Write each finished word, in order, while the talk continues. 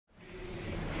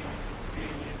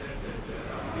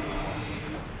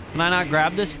Can I not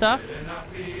grab this stuff?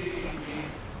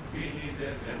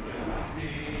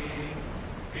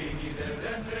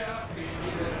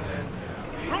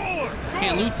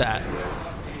 Can't loot that.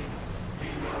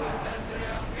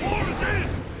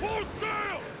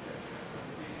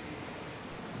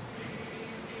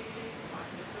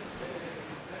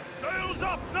 Sails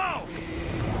up now.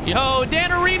 Yo,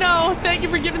 Dan Areno, thank you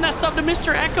for giving that sub to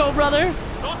Mr. Echo, brother.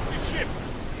 Not the ship.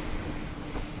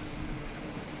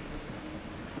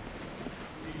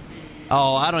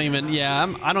 Oh, I don't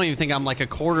even think I'm like a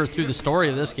quarter through the story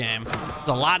of this game. There's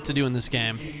a lot to do in this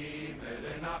game.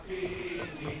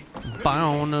 My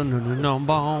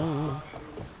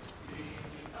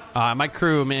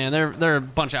crew, man, they're a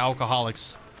bunch of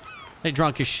alcoholics. They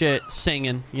drunk as shit,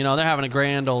 singing. You know, they're having a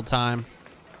grand old time.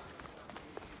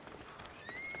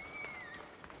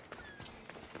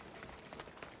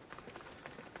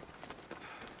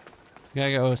 We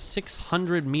gotta go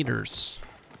 600 meters.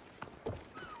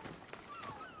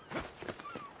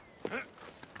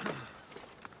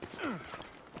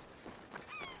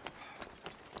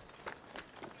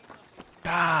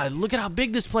 God, look at how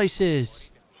big this place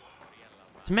is.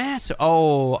 It's massive.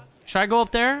 Oh, should I go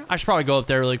up there? I should probably go up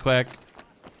there really quick.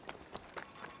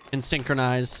 And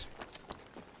synchronize.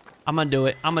 I'm gonna do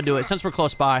it. I'm gonna do it since we're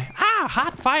close by. Ah,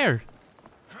 hot fire.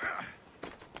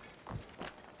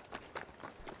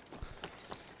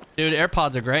 Dude,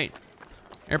 AirPods are great.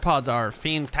 AirPods are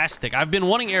fantastic. I've been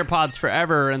wanting AirPods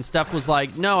forever, and Steph was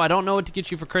like, no, I don't know what to get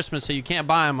you for Christmas, so you can't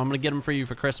buy them. I'm gonna get them for you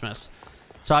for Christmas.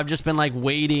 So I've just been like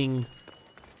waiting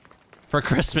for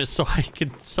Christmas so I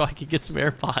could get some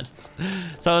AirPods.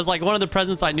 So it was like one of the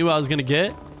presents I knew I was gonna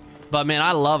get. But man,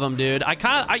 I love them, dude.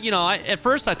 At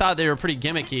first I thought they were pretty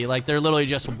gimmicky. Like they're literally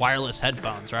just wireless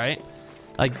headphones, right?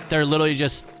 Like they're literally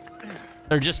just,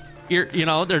 they're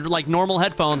like normal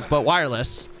headphones but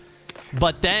wireless.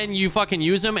 But then you fucking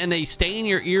use them and they stay in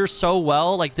your ear so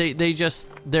well. Like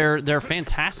they're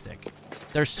fantastic.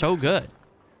 They're so good.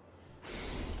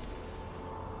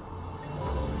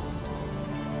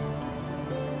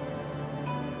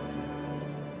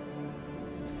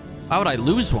 Why would I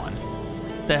lose one?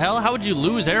 The hell? How would you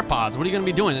lose AirPods? What are you gonna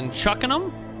be doing? And chucking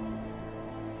them?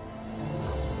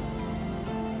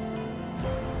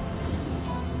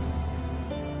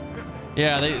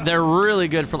 Yeah, they're really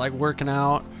good for like working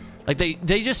out. Like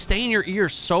they just stay in your ear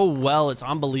so well. It's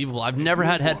unbelievable. I've never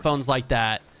had headphones like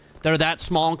that. They're that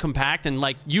small and compact, and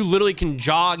like you literally can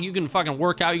jog, you can fucking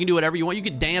work out, you can do whatever you want. You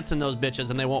can dance in those bitches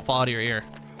and they won't fall out of your ear.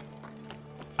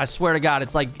 I swear to God,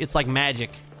 it's like magic.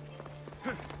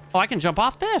 Oh, I can jump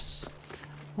off this.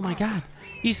 Oh my God.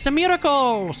 It's a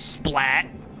miracle. Splat.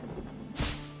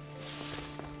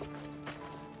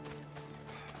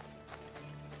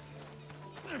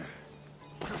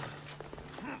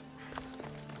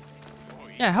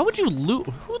 Yeah, how would you lose?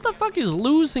 Who the fuck is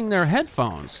losing their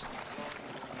headphones?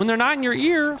 When they're not in your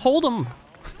ear, hold them.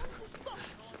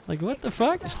 Like, what the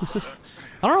fuck?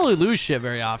 I don't really lose shit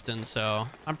very often, so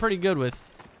I'm pretty good with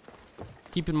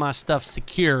keeping my stuff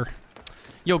secure.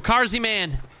 Yo, Carzy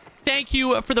man, thank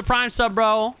you for the Prime sub,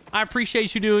 bro. I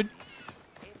appreciate you, dude.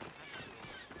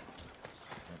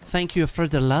 Thank you for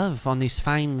the love on this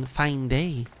fine, fine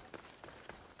day.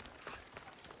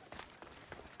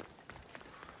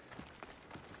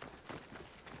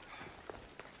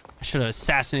 I should have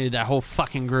assassinated that whole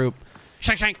fucking group.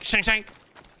 Shank, shank, shank, shank.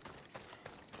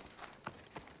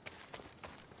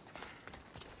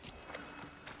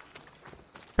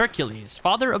 Hercules,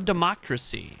 father of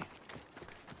democracy.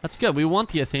 That's good. We want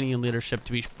the Athenian leadership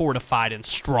to be fortified and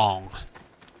strong.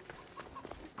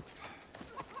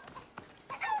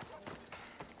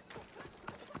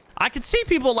 I could see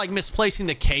people like misplacing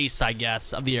the case, I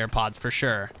guess, of the AirPods for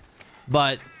sure.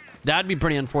 But that'd be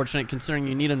pretty unfortunate considering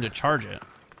you need them to charge it.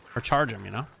 Or charge them,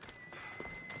 you know?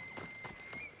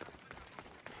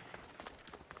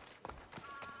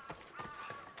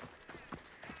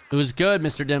 It was good,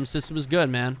 Mr. Dimsis. It was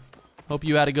good, man. Hope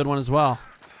you had a good one as well.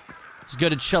 It's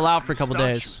good to chill out for a couple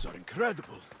days. Statues are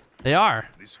incredible. They are.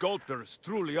 The sculptors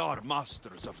truly are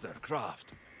masters of their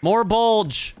craft. More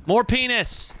bulge. More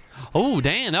penis. Oh,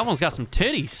 damn. That one's got some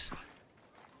titties.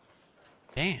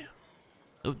 Damn.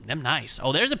 Oh, them nice.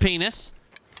 Oh, there's a penis.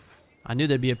 I knew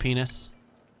there'd be a penis.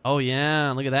 Oh,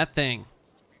 yeah. Look at that thing.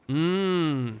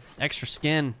 Mmm. Extra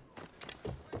skin.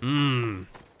 Mmm.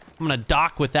 I'm gonna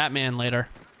dock with that man later.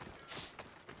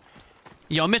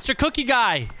 Yo, Mr. Cookie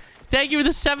Guy. Thank you for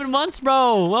the 7 months,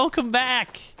 bro. Welcome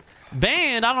back.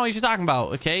 Banned? I don't know what you're talking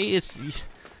about, okay? It's...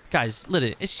 Guys,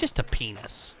 literally, it's just a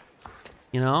penis.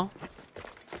 You know?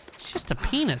 It's just a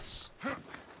penis.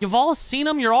 You've all seen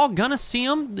them. You're all gonna see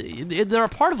them. They're a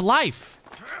part of life.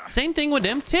 Same thing with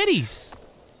them titties.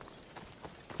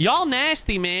 Y'all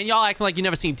nasty, man. Y'all acting like you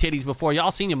never seen titties before.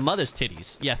 Y'all seen your mother's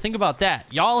titties. Yeah, think about that.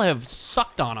 Y'all have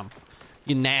sucked on them.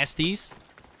 You nasties.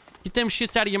 Get them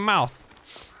shits out of your mouth.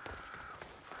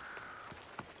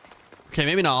 Okay,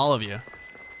 maybe not all of you.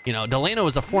 You know, Delano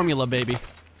is a formula, baby.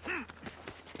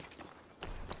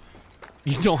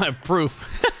 You don't have proof.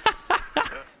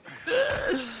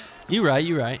 You right,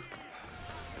 you right.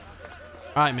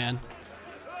 All right, man.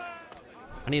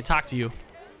 I need to talk to you.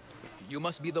 You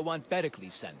must be the one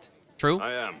Pericles sent. True?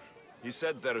 I am. He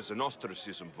said there is an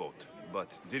ostracism vote, but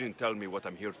didn't tell me what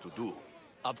I'm here to do.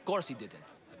 Of course he didn't.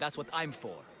 That's what I'm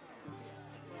for.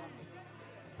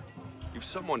 If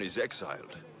someone is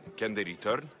exiled, can they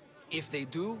return? If they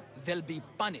do, they'll be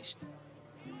punished.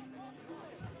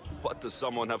 What does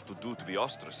someone have to do to be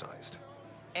ostracized?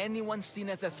 Anyone seen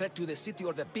as a threat to the city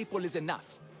or the people is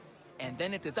enough. And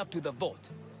then it is up to the vote.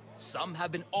 Some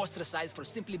have been ostracized for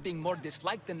simply being more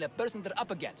disliked than the person they're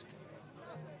up against.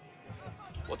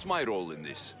 What's my role in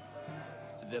this?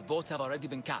 The votes have already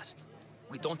been cast.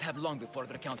 We don't have long before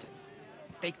they're counted.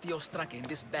 Take the Ostraka in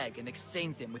this bag and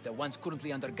exchange them with the ones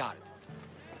currently under guard.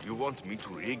 You want me to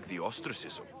rig the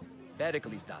ostracism?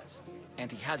 Pericles does.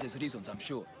 And he has his reasons, I'm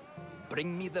sure.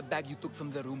 Bring me the bag you took from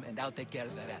the room and I'll take care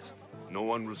of the rest. No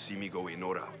one will see me go in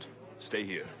or out. Stay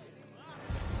here.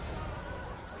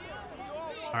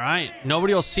 All right.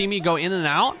 Nobody will see me go in and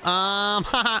out?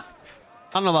 I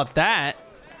don't know about that.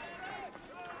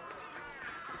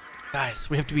 Guys,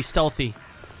 we have to be stealthy.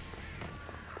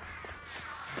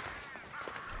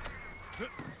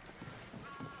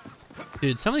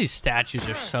 Dude, some of these statues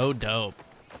are so dope.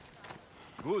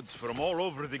 Goods from all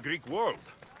over the Greek world.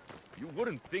 You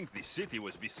wouldn't think the city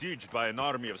was besieged by an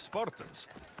army of Spartans.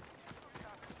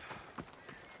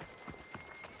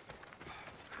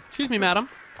 Excuse me, madam.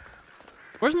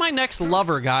 Where's my next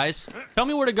lover, guys? Tell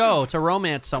me where to go to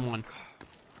romance someone.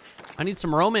 I need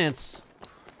some romance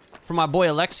for my boy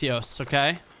Alexios,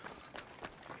 okay?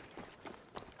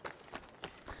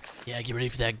 Yeah, get ready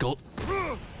for that gold.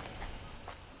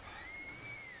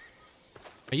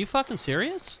 Are you fucking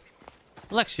serious?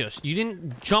 Alexios, you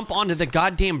didn't jump onto the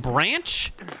goddamn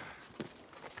branch?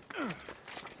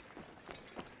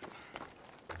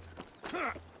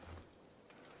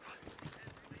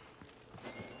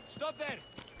 Stop there!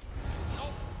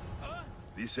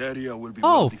 This area will be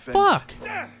Oh, well defended. fuck!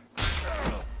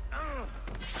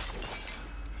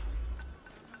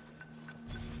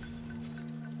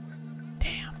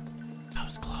 Damn, that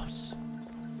was close.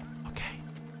 Okay,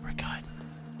 we're good.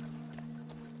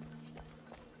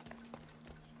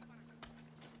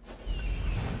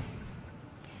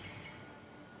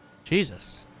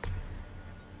 Jesus.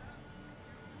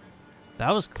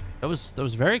 That was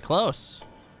very close.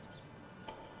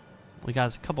 We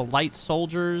got a couple light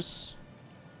soldiers.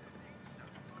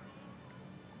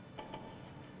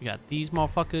 We got these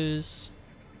motherfuckers.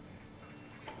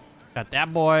 Got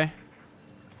that boy.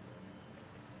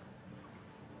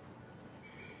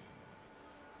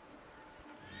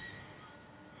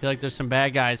 Feel like there's some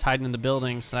bad guys hiding in the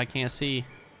buildings that I can't see.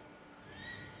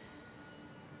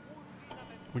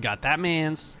 We got that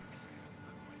man's.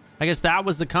 I guess that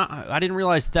was the I didn't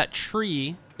realize that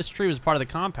tree. This tree was part of the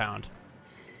compound.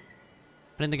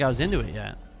 I didn't think I was into it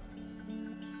yet.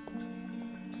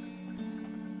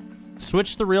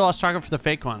 Switch the real Ostraka for the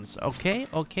fake ones. Okay,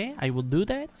 okay. I will do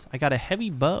that. I got a heavy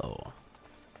bow.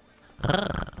 I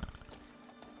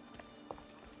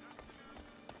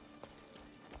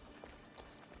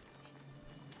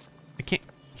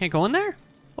can't go in there?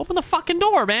 Open the fucking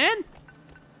door, man.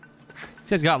 These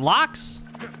guys got locks.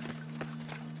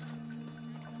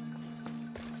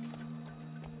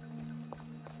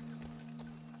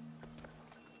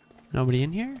 Nobody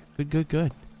in here? Good, good,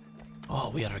 good. Oh,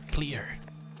 we are clear.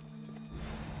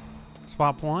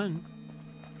 Swap one.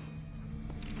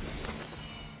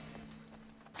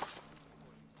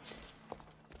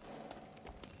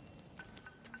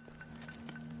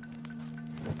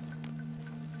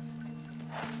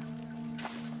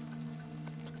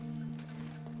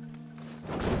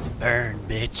 Burn,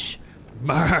 bitch.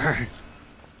 Burn.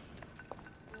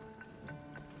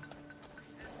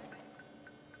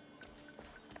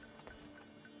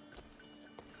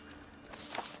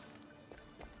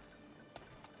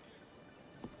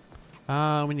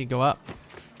 We need to go up.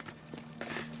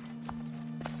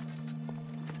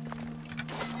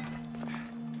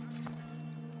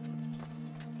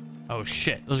 Oh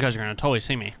shit, those guys are gonna totally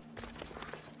see me.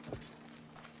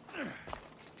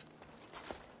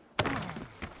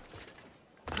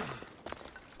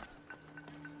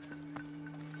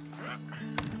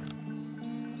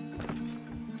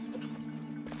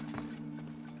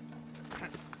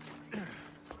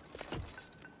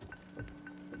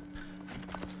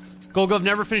 GoldGlove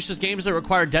never finishes games that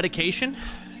require dedication.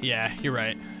 Yeah, you're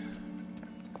right.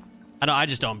 I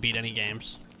just don't beat any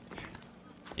games.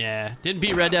 Yeah, didn't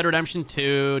beat Red Dead Redemption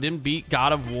 2. Didn't beat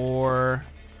God of War.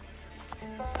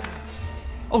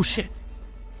 Oh shit.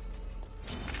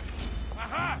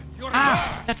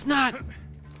 Ah, that's not.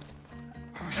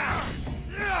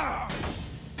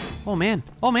 Oh man.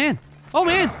 Oh man. Oh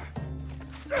man.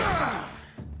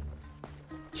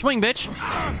 Swing, bitch.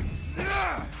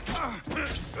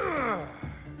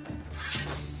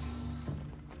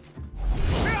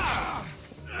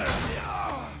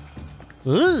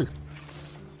 Ugh.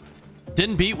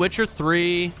 Didn't beat Witcher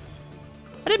 3.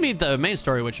 I didn't beat the main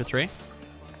story of Witcher 3.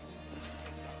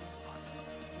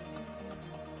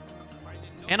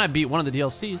 And I beat one of the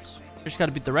DLCs. Just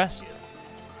gotta beat the rest.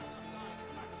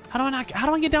 How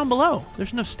do I get down below?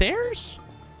 There's no stairs?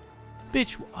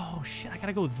 Bitch, oh shit, I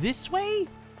gotta go this way? You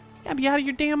gotta be out of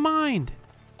your damn mind.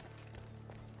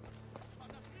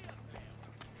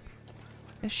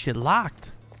 This shit locked.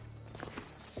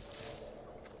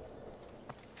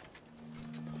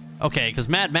 Okay, because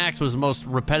Mad Max was the most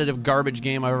repetitive garbage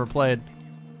game I've ever played.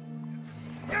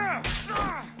 That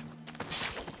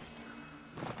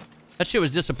shit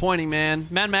was disappointing, man.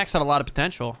 Mad Max had a lot of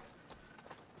potential.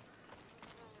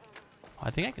 I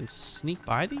think I can sneak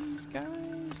by these guys,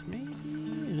 maybe?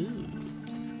 Ooh.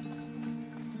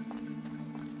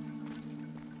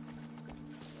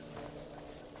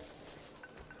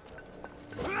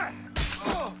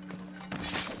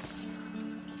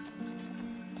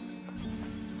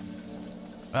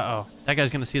 Uh-oh. That guy's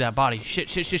gonna see that body. Shit,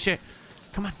 shit, shit, shit.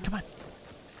 Come on, come on.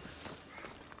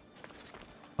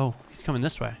 Oh, he's coming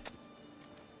this way.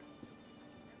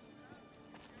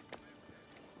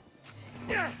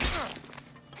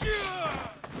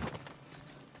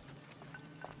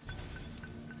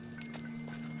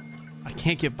 I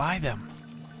can't get by them.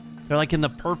 They're like in the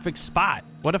perfect spot.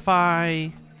 What if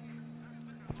I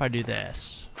do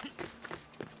this?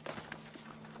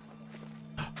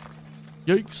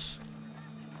 Yikes.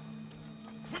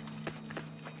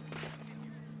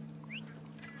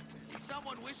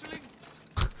 Someone whistling?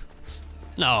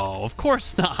 No, of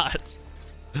course not.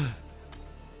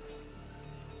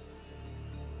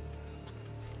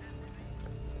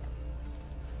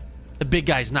 The big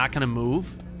guy's not gonna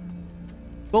move.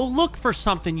 Go look for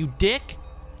something, you dick.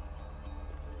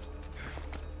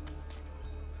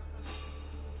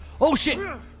 Oh shit.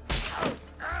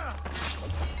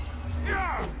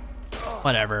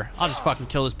 Whatever. I'll just fucking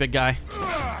kill this big guy.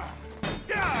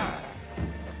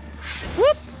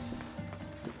 Whoop.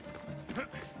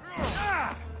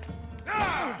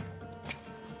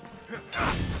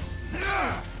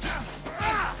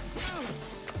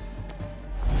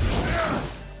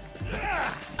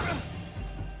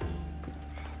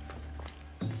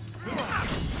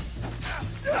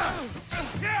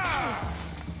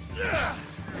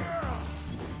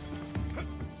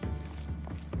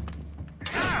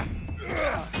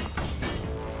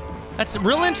 That's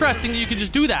real interesting that you can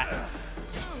just do that.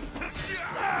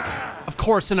 Of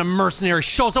course, a mercenary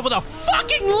shows up with a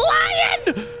fucking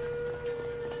lion!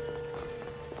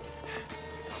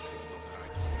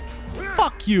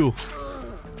 Fuck you.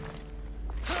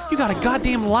 You got a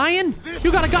goddamn lion?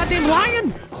 You got a goddamn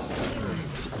lion?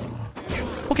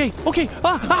 Okay, okay.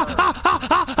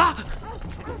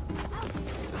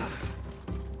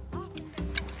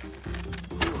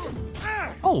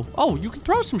 Oh, you can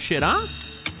throw some shit, huh?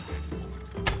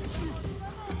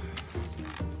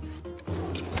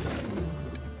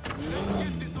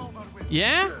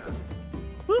 Yeah?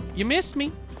 Whoop, you missed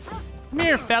me. Come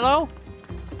here, fellow.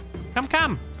 Come,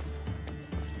 come.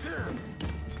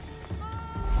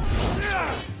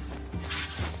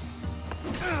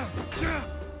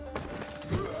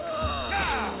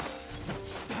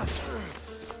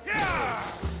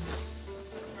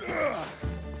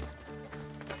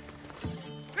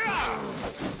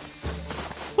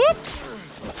 Whoop.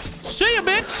 See ya,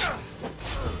 bitch.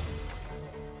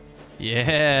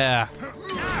 Yeah.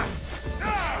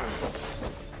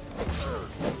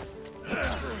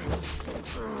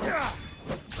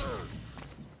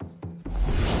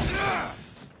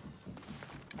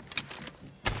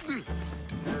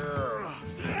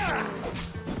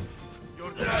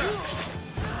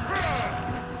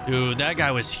 Dude, that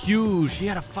guy was huge. He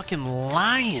had a fucking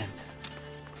lion.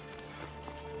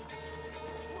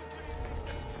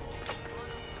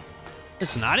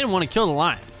 Listen, I didn't want to kill the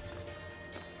lion.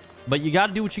 But you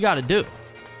gotta do what you gotta do.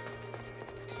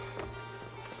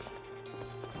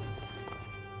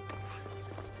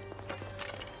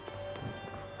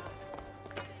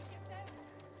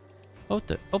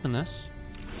 Open this.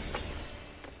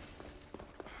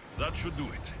 That should do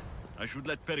it. I should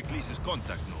let Pericles'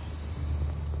 contact know.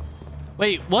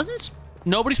 Wait, wasn't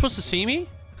nobody supposed to see me?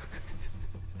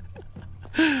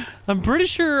 I'm pretty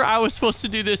sure I was supposed to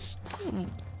do this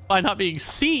by not being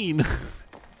seen.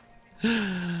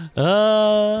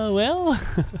 Well.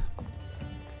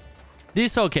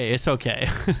 It's okay, it's okay.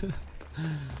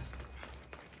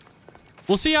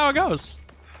 We'll see how it goes.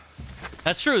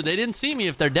 That's true, they didn't see me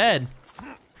if they're dead.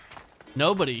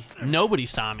 Nobody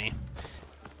saw me.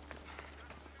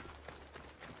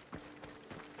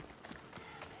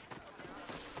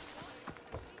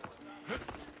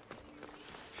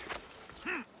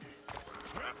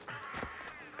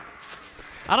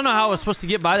 I don't know how I was supposed to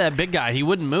get by that big guy. He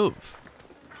wouldn't move.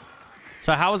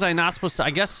 So how was I not supposed to? I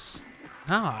guess.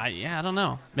 Oh, yeah, I don't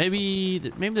know. Maybe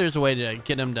there's a way to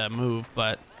get him to move,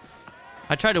 but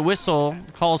I tried to whistle,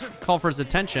 call for his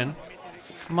attention.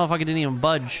 The motherfucker didn't even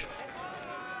budge.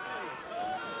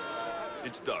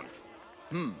 It's done.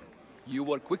 You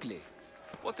work quickly.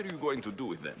 What are you going to do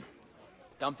with them?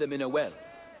 Dump them in a well.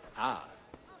 Ah,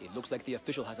 it looks like the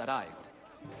official has arrived.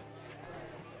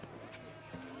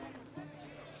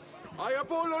 I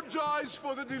apologize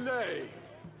for the delay.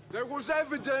 There was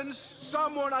evidence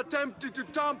someone attempted to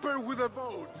tamper with the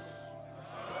boats.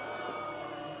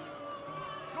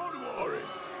 Don't worry.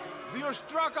 The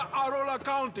Ostraka are all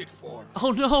accounted for.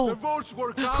 Oh no! The votes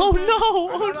were counted. Oh no!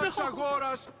 Oh and no!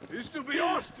 Anaxagoras is to be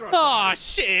ostracized. Oh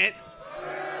shit!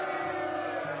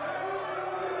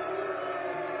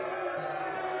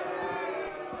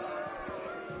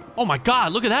 Oh my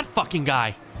god! Look at that fucking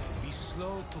guy! Be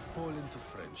slow to fall into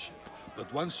friendship,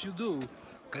 but once you do,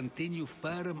 continue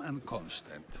firm and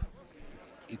constant.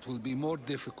 It will be more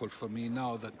difficult for me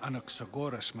now that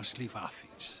Anaxagoras must leave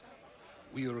Athens.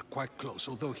 We are quite close,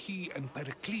 although he and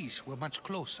Pericles were much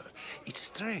closer. It's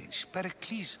strange,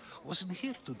 Pericles wasn't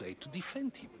here today to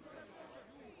defend him.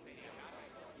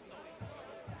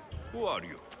 Who are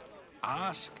you?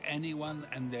 Ask anyone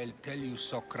and they'll tell you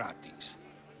Socrates.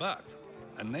 But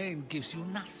a name gives you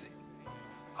nothing.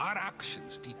 Our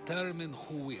actions determine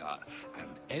who we are, and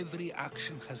every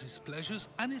action has its pleasures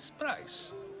and its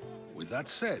price. With that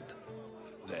said,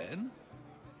 then,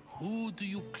 who do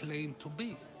you claim to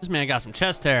be? This man got some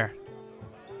chest hair.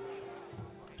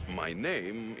 My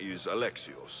name is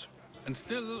Alexios. And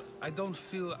still, I don't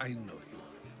feel I know you.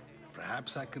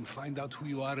 Perhaps I can find out who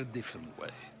you are a different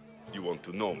way. You want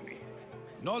to know me?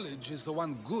 Knowledge is the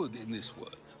one good in this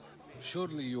world.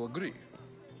 Surely you agree.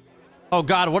 Oh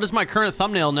god, what is my current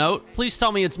thumbnail note? Please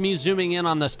tell me it's me zooming in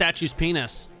on the statue's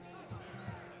penis.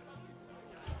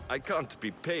 I can't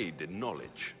be paid in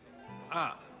knowledge.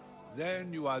 Ah,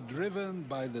 then you are driven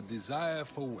by the desire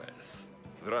for wealth.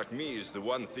 Drachmi is the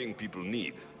one thing people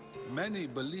need. Many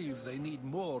believe they need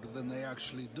more than they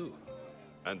actually do.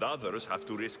 And others have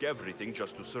to risk everything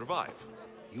just to survive.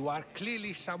 You are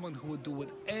clearly someone who would do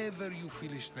whatever you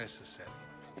feel is necessary.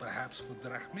 Perhaps for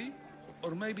drachmi,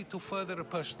 or maybe to further a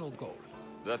personal goal.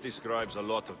 That describes a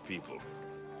lot of people.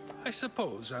 I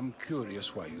suppose I'm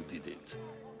curious why you did it.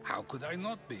 How could I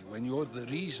not be when you're the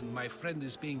reason my friend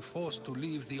is being forced to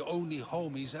leave the only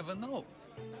home he's ever known?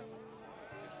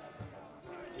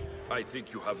 I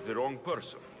think you have the wrong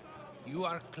person. You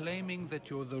are claiming that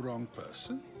you're the wrong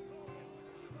person?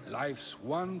 Life's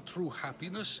one true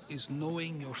happiness is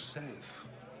knowing yourself.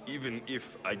 Even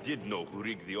if I did know who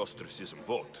rigged the ostracism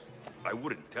vote, I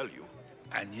wouldn't tell you.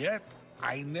 And yet,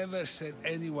 I never said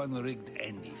anyone rigged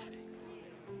anything.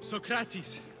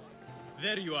 Socrates,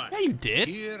 there you are. Yeah, you did.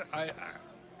 Here I am.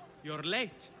 You're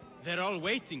late. They're all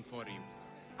waiting for you.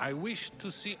 I wish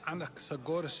to see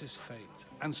Anaxagoras' fate,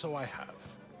 and so I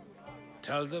have.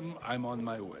 Tell them I'm on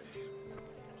my way.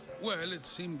 Well, it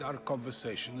seemed our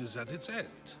conversation is at its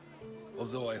end.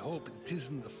 Although I hope it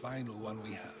isn't the final one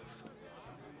we have.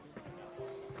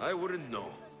 I wouldn't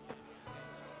know.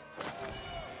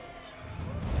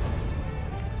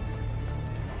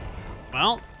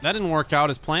 Well, that didn't work out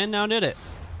as planned now, did it?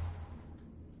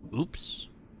 Oops.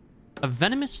 A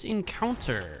venomous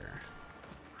encounter.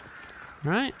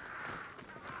 Right.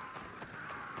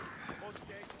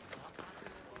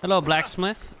 Hello,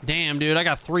 blacksmith. Damn, dude, I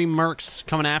got 3 mercs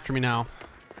coming after me now.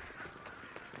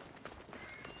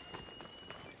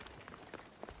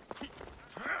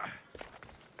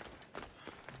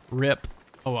 Rip.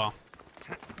 Oh, well.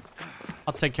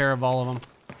 I'll take care of all of them.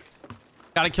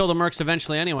 Gotta kill the mercs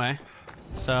eventually anyway.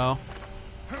 So,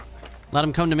 let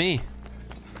them come to me.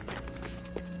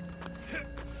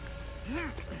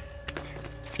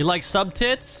 You like sub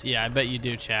tits? Yeah, I bet you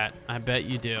do, chat. I bet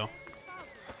you do.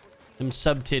 Them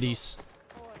sub titties.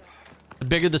 The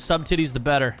bigger the sub titties, the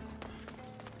better.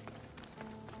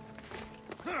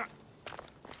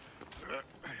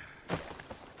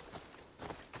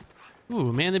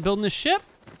 Ooh, man, they building this ship?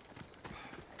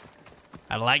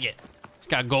 I like it. It's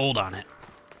got gold on it.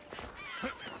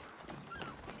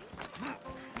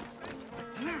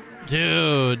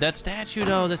 Dude, that statue,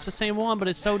 though, that's the same one, but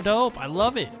it's so dope. I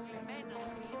love it.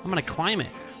 I'm gonna climb it.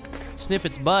 Sniff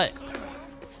its butt.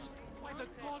 Why the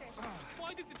gods?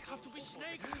 Why did it have to be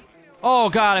snakes? Oh,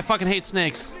 God, I fucking hate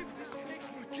snakes.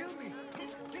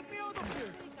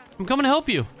 I'm coming to help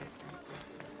you.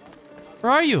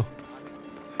 Where are you?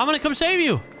 I'm gonna come save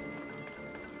you.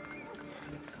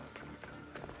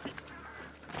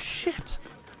 Shit.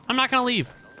 I'm not gonna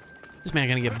leave. This man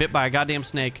gonna get bit by a goddamn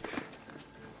snake.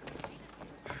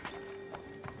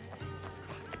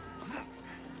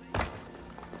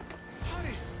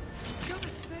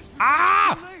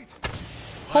 Ah!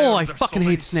 Oh, I fucking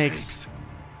hate snakes.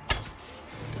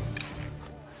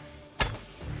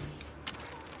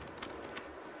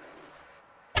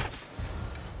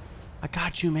 I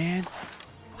got you, man.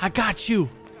 I got you.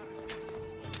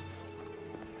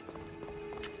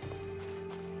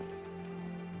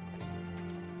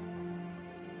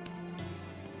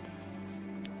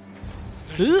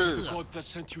 The god that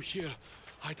sent you here.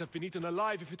 I'd have been eaten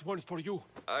alive if it weren't for you.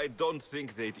 I don't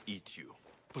think they'd eat you.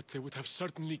 But they would have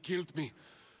certainly killed me.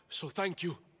 So thank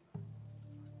you.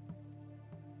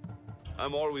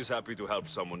 I'm always happy to help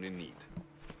someone in need.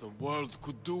 The world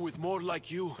could do with more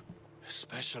like you.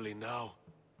 Especially now.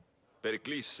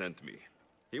 Pericles sent me.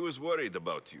 He was worried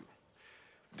about you.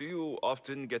 Do you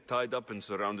often get tied up and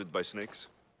surrounded by snakes?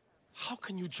 How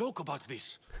can you joke about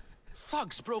this?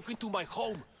 Thugs broke into my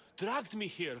home, dragged me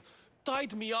here,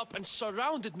 tied me up and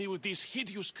surrounded me with these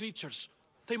hideous creatures.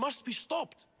 They must be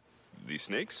stopped. The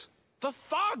snakes? The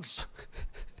thugs!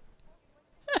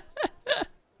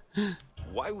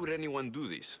 Why would anyone do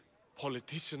this?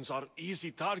 Politicians are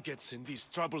easy targets in these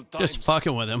troubled times. Just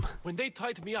fucking with him. When they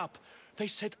tied me up, they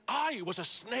said I was a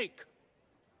snake.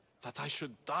 That I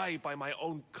should die by my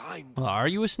own kind. Well, are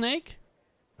you a snake?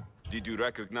 Did you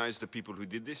recognize the people who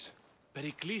did this?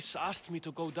 Pericles asked me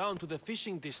to go down to the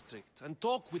fishing district and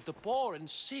talk with the poor and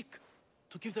sick,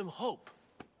 to give them hope.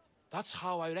 That's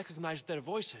how I recognized their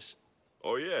voices.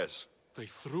 Oh, yes. They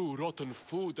threw rotten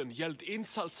food and yelled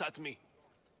insults at me.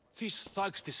 These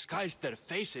thugs disguised their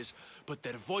faces, but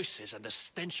their voices and the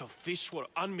stench of fish were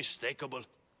unmistakable.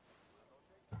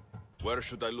 Where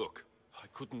should I look? I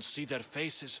couldn't see their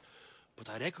faces, but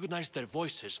I recognized their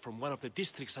voices from one of the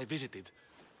districts I visited.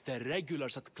 They're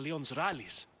regulars at Cleon's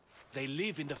rallies. They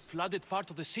live in the flooded part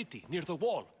of the city, near the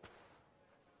wall.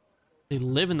 They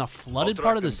live in the flooded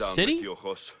part of the city?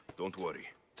 Metiojos. Don't worry.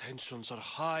 Tensions are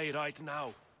high right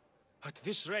now. At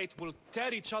this rate, we'll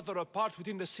tear each other apart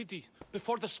within the city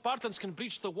before the Spartans can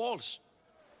breach the walls.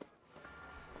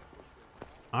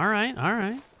 All right, all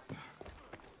right.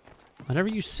 Whatever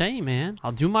you say, man.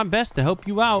 I'll do my best to help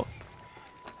you out.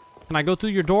 Can I go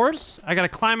through your doors? I gotta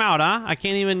climb out, huh? I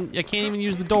can't even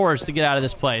use the doors to get out of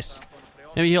this place.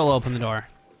 Maybe he'll open the door.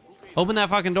 Open that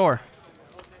fucking door.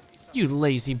 You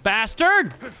lazy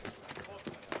bastard!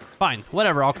 Fine,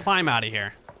 whatever, I'll climb out of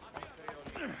here.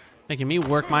 Making me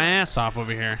work my ass off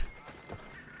over here.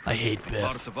 I hate Biff.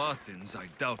 Part of Athens I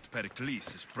doubt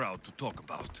Pericles is proud to talk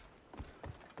about.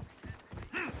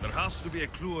 There has to be a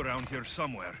clue around here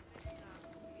somewhere.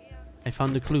 I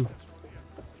found the clue.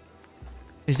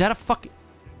 Is that a fucking...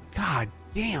 God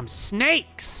damn,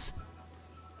 snakes!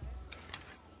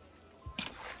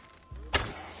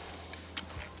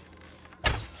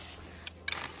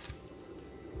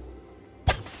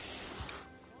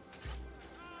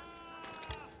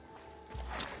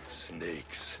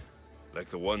 Snakes. Like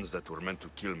the ones that were meant to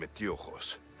kill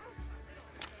Metiojos.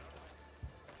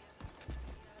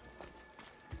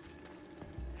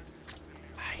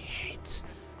 I hate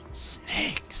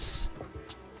snakes.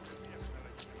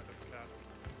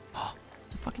 Oh,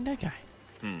 it's a fucking dead guy.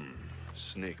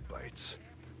 Snake bites.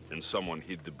 And someone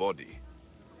hid the body.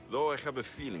 Though I have a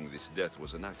feeling this death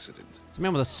was an accident. It's a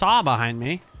man with a saw behind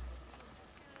me.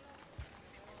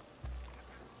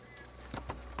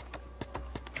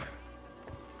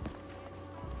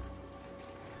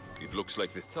 It looks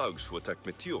like the thugs who attacked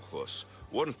Metiojos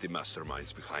weren't the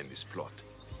masterminds behind this plot.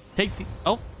 Take the...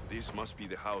 Oh. This must be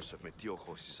the house of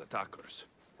Metiojos' attackers.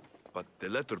 But the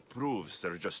letter proves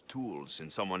they're just tools in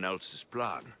someone else's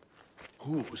plan.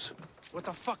 Whose? What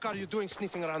the fuck are you doing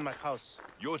sniffing around my house?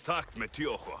 You attacked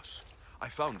Metiojos. I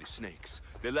found the snakes,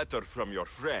 the letter from your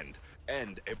friend,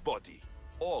 and a body.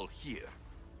 All here.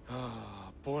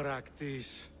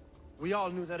 Boraktis. We all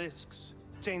knew the risks.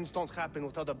 Change don't happen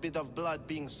without a bit of blood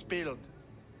being spilled.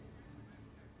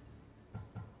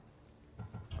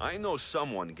 I know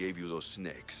someone gave you those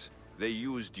snakes. They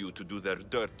used you to do their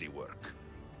dirty work.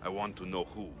 I want to know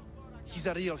who. He's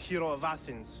a real hero of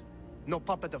Athens. No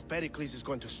puppet of Pericles is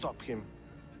going to stop him.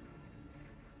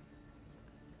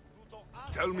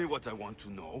 Tell me what I want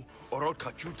to know, or I'll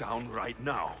cut you down right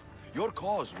now. Your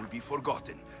cause will be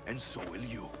forgotten, and so will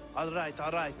you. All right,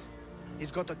 all right.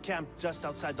 He's got a camp just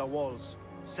outside the walls.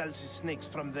 Sells his snakes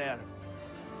from there.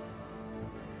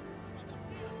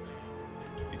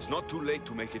 It's not too late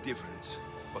to make a difference,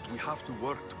 but we have to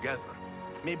work together.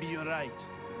 Maybe you're right.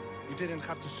 You didn't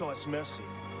have to show us mercy.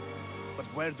 But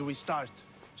where do we start?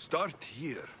 Start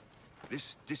here.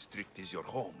 This district is your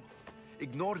home.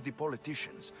 Ignore the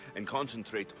politicians and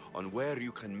concentrate on where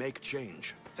you can make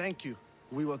change. Thank you.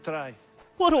 We will try.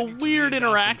 What a weird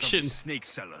interaction. Snake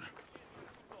seller.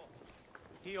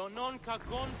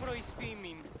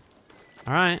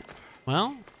 All right.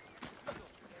 Well,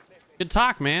 good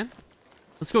talk, man.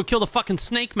 Let's go kill the fucking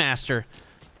snake master.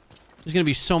 There's gonna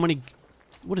be so many...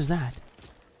 What is that?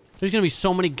 There's gonna be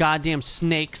so many goddamn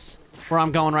snakes where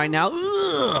I'm going right now.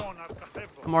 Ugh!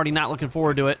 I'm already not looking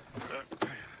forward to it.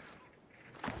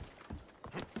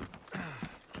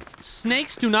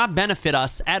 Snakes do not benefit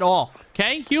us at all.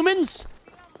 Okay, humans?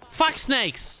 Fuck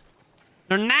snakes.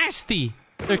 They're nasty.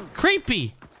 They're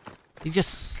creepy. They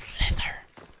just slither.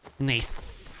 And they...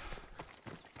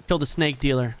 Kill the snake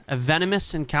dealer. A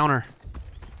venomous encounter.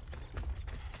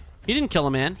 He didn't kill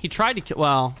a man. He tried to kill...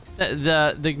 Well,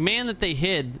 the man that they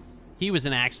hid, he was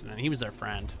an accident. He was their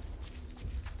friend.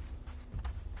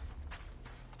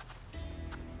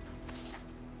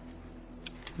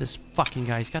 This fucking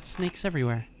guy's got snakes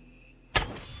everywhere.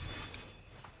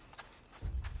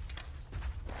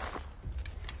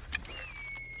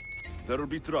 There'll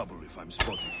be trouble if I'm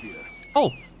spotted here.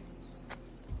 Oh!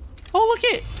 Oh, look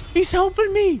it! He's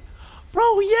helping me!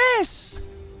 Bro, yes!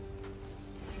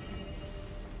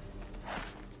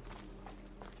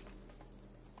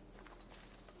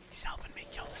 He's helping me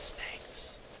kill the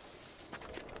snakes.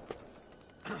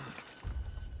 Do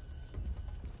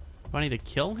I need to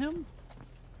kill him?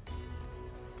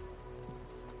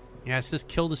 Yeah, it says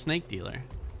kill the snake dealer.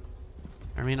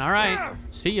 I mean, alright.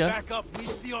 See ya. Back up,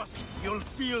 Mistios. You'll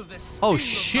feel the sting Oh, of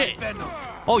shit. my venom.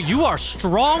 Oh, you are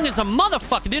strong as a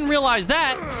motherfucker. Didn't realize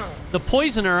that. The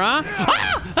poisoner, huh?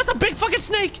 Ah! That's a big fucking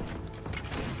snake!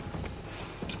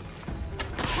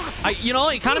 You know,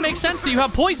 it kind of makes sense that you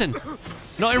have poison.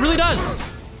 No, it really does.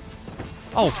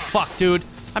 Oh, fuck, dude.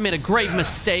 I made a grave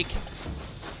mistake.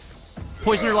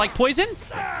 Poisoner like poison?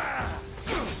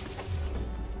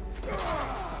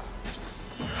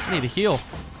 I need to heal.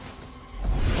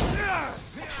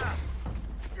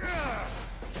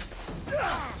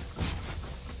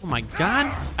 Oh my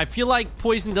god. I feel like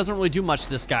poison doesn't really do much to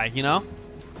this guy, you know?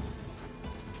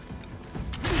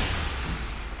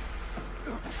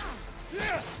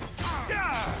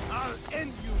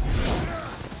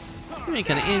 You ain't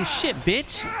gonna end shit,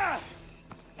 bitch.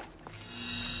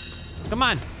 Come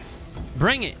on.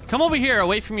 Bring it. Come over here,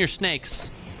 away from your snakes.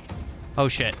 Oh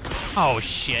shit. Oh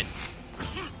shit.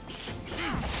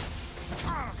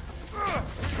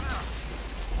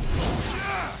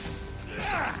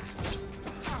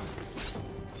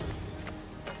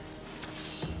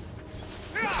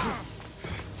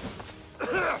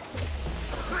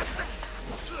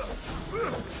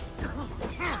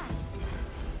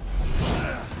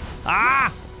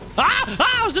 Ah! Ah!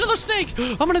 Ah! There's another snake!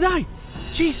 I'm gonna die!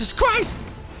 Jesus Christ!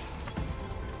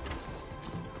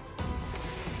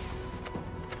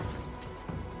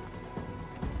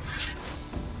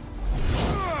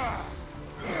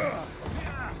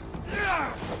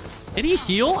 Did he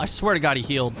heal? I swear to God he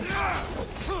healed.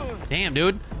 Damn,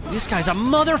 dude. This guy's a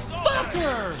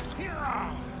motherfucker!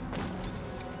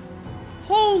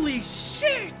 Holy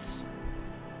shit!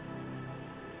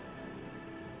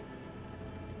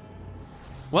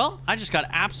 Well, I just got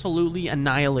absolutely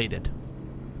annihilated.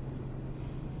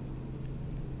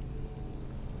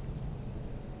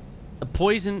 The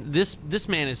poison, this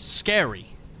man is scary.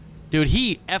 Dude,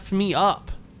 he effed me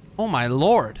up. Oh my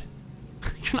lord.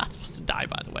 You're not supposed to die,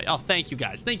 by the way. Oh, thank you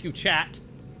guys. Thank you, chat.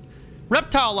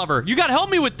 Reptile lover, you gotta help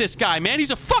me with this guy, man.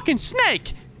 He's a fucking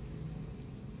snake.